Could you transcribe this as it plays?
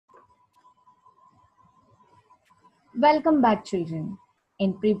Welcome back, children.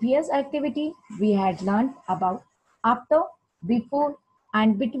 In previous activity, we had learned about after, before,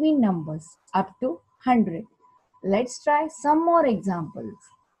 and between numbers up to 100. Let's try some more examples.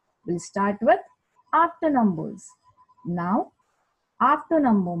 We'll start with after numbers. Now, after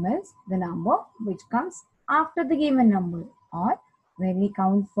number means the number which comes after the given number, or when we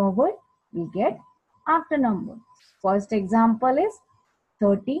count forward, we get after number. First example is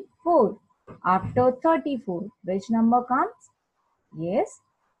 34. After 34, which number comes? Yes,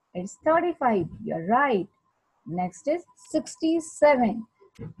 it's 35. You're right. Next is 67.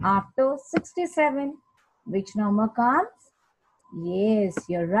 After 67, which number comes? Yes,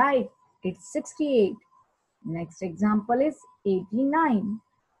 you're right. It's 68. Next example is 89.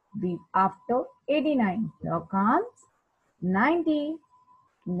 After 89, here comes 90.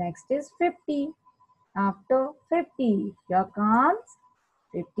 Next is 50. After 50, here comes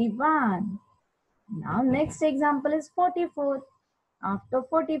 51. Now next example is 44. After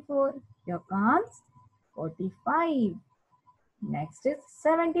 44, here comes 45. Next is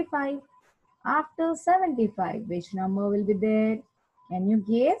 75. After 75, which number will be there? Can you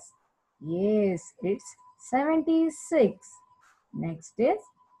guess? Yes, it's 76. Next is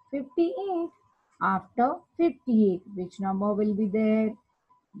 58. After 58, which number will be there?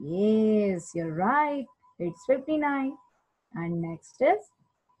 Yes, you're right. It's 59. And next is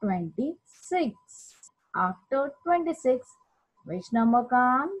 26. After 26, which number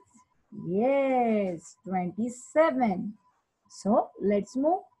comes? Yes, 27. So let's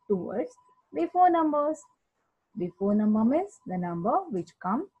move towards before numbers. Before number means the number which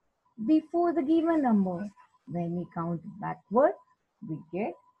come before the given number. When we count backward, we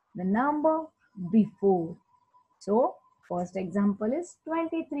get the number before. So first example is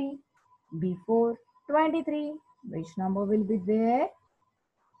 23. Before 23, which number will be there?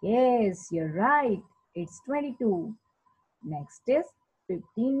 Yes, you're right. It's 22. Next is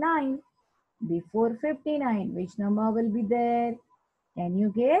 59. Before 59, which number will be there? Can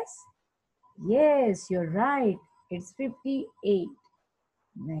you guess? Yes, you're right. It's 58.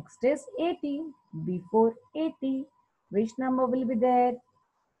 Next is 80. Before 80, which number will be there?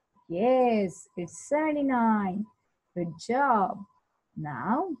 Yes, it's 79. Good job.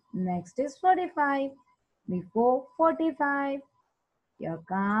 Now, next is 45. Before 45, here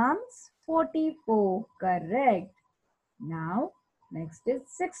comes 44. Correct. Now, next is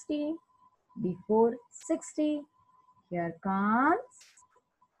 60. Before 60, here comes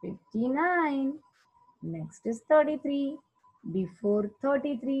 59. Next is 33. Before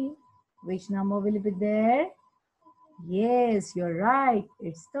 33, which number will be there? Yes, you're right.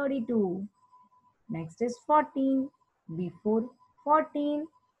 It's 32. Next is 14. Before 14,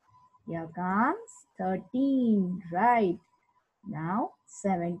 here comes 13. Right. Now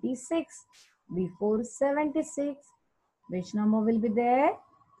 76. Before 76, which number will be there?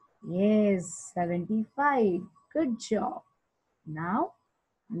 Yes, 75. Good job. Now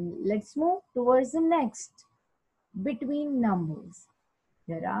let's move towards the next between numbers.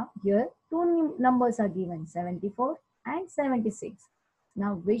 Here two numbers are given, 74 and 76.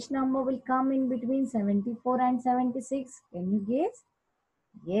 Now which number will come in between 74 and 76? Can you guess?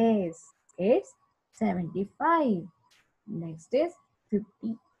 Yes, it's 75. Next is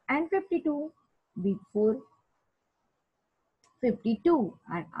 50 and 52. Before 52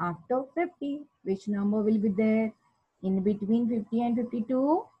 and after 50, which number will be there? In between 50 and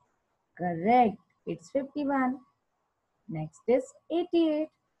 52? Correct, it's 51. Next is 88.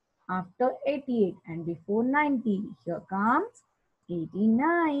 After 88 and before 90, here comes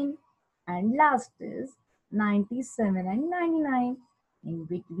 89. And last is 97 and 99. In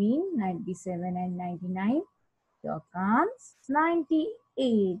between 97 and 99, here comes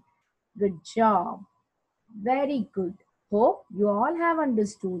 98. Good job. Very good. Hope you all have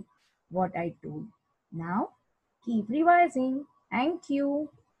understood what I told. Now, keep revising. Thank you.